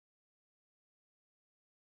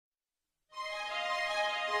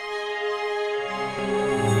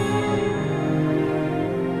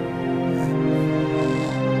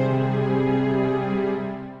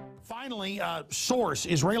source,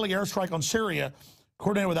 Israeli airstrike on Syria,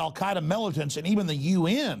 coordinated with al-Qaeda militants, and even the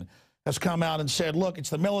UN has come out and said, look, it's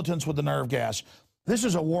the militants with the nerve gas. This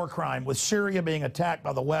is a war crime, with Syria being attacked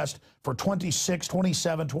by the West for 26,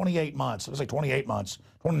 27, 28 months. It was like 28 months,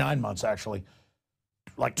 29 months, actually.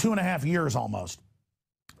 Like 2.5 years almost.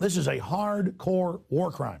 This is a hardcore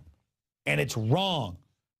war crime. And it's wrong.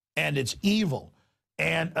 And it's evil.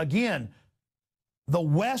 And again, the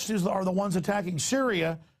West are the ones attacking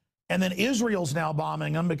Syria, and then Israel's now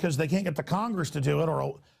bombing them because they can't get the Congress to do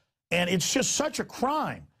it. And it's just such a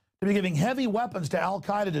crime to be giving heavy weapons to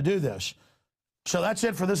al-Qaeda to do this. So that's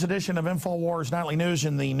it for this edition of InfoWars Nightly News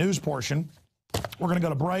in the news portion. We're going to go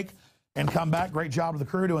to break and come back. Great job to the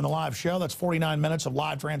crew doing the live show. That's 49 minutes of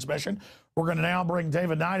live transmission. We're going to now bring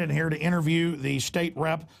David Knight in here to interview the state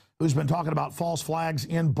rep who's been talking about false flags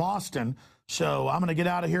in Boston. So I'm going to get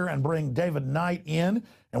out of here and bring David Knight in,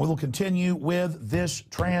 and we will continue with this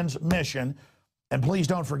transmission. And please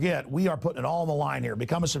don't forget, we are putting it all on the line here.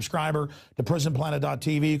 Become a subscriber to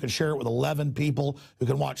prisonplanet.tv. You can share it with 11 people who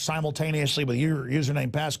can watch simultaneously with your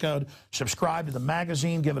username passcode. Subscribe to the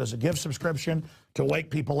magazine. Give it as a gift subscription to wake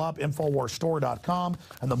people up, InfoWarsStore.com.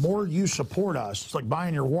 And the more you support us, it's like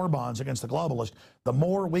buying your war bonds against the globalists, the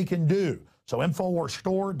more we can do. So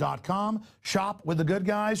InfoWarsStore.com. Shop with the good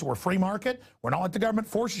guys. We're free market. We're not like the government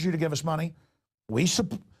forces you to give us money. We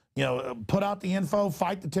put out the info,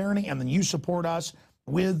 fight the tyranny, and then you support us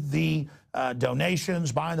with the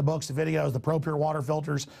donations, buying the books, the videos, the Pro Pure water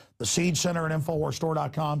filters, the Seed Center at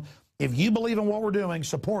InfoWarsStore.com. If you believe in what we're doing,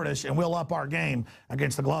 support us, and we'll up our game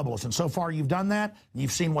against the globalists. And so far, you've done that, and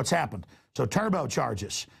you've seen what's happened. So turbocharge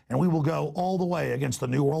us, and we will go all the way against the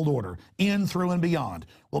New World Order, in, through, and beyond.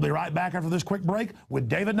 We'll be right back after this quick break with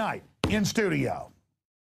David Knight in studio.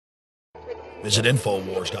 Visit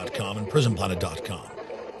InfoWars.com and PrisonPlanet.com.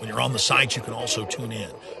 When you're on the site, you can also tune in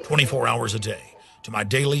 24 hours a day to my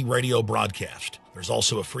daily radio broadcast. There's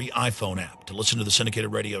also a free iPhone app to listen to the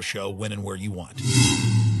syndicated radio show when and where you want.